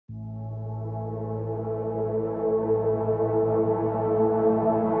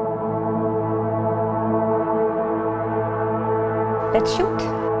Let's shoot.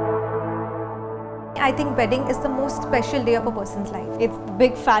 I think wedding is the most special day of a person's life. It's the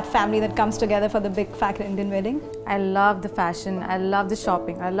big fat family that comes together for the big fat Indian wedding. I love the fashion, I love the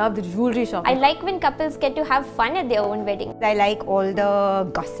shopping, I love the jewelry shopping. I like when couples get to have fun at their own wedding. I like all the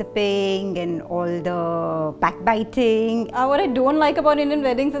gossiping and all the backbiting. What I don't like about Indian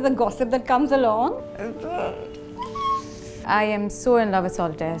weddings is the gossip that comes along. I am so in love with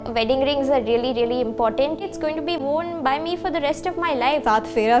solitaire. Wedding rings are really, really important. It's going to be worn by me for the rest of my life. 7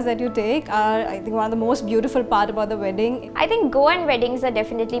 fairas that you take are, I think, one of the most beautiful part about the wedding. I think Goan weddings are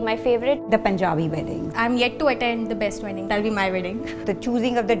definitely my favorite. The Punjabi weddings. I'm yet to attend the best wedding. That'll be my wedding. The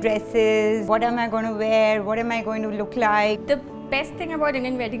choosing of the dresses, what am I going to wear, what am I going to look like. The best thing about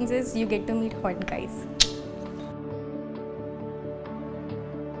Indian weddings is you get to meet hot guys.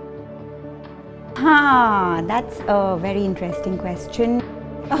 That's a very interesting question.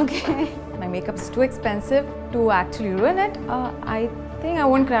 Okay. My makeup is too expensive to actually ruin it. I think I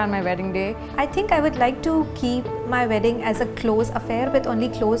won't cry on my wedding day. I think I would like to keep my wedding as a close affair with only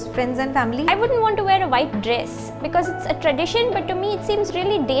close friends and family. I wouldn't want to wear a white dress because it's a tradition, but to me it seems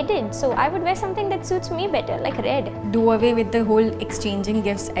really dated. So I would wear something that suits me better, like red. Do away with the whole exchanging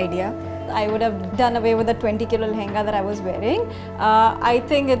gifts idea. I would have done away with the 20-kilo lehenga that I was wearing. I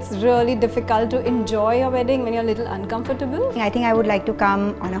think it's really difficult to enjoy a wedding when you're a little uncomfortable. I think I would like to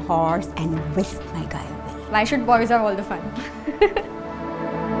come on a horse and whisk my guy away. Why should boys have all the fun?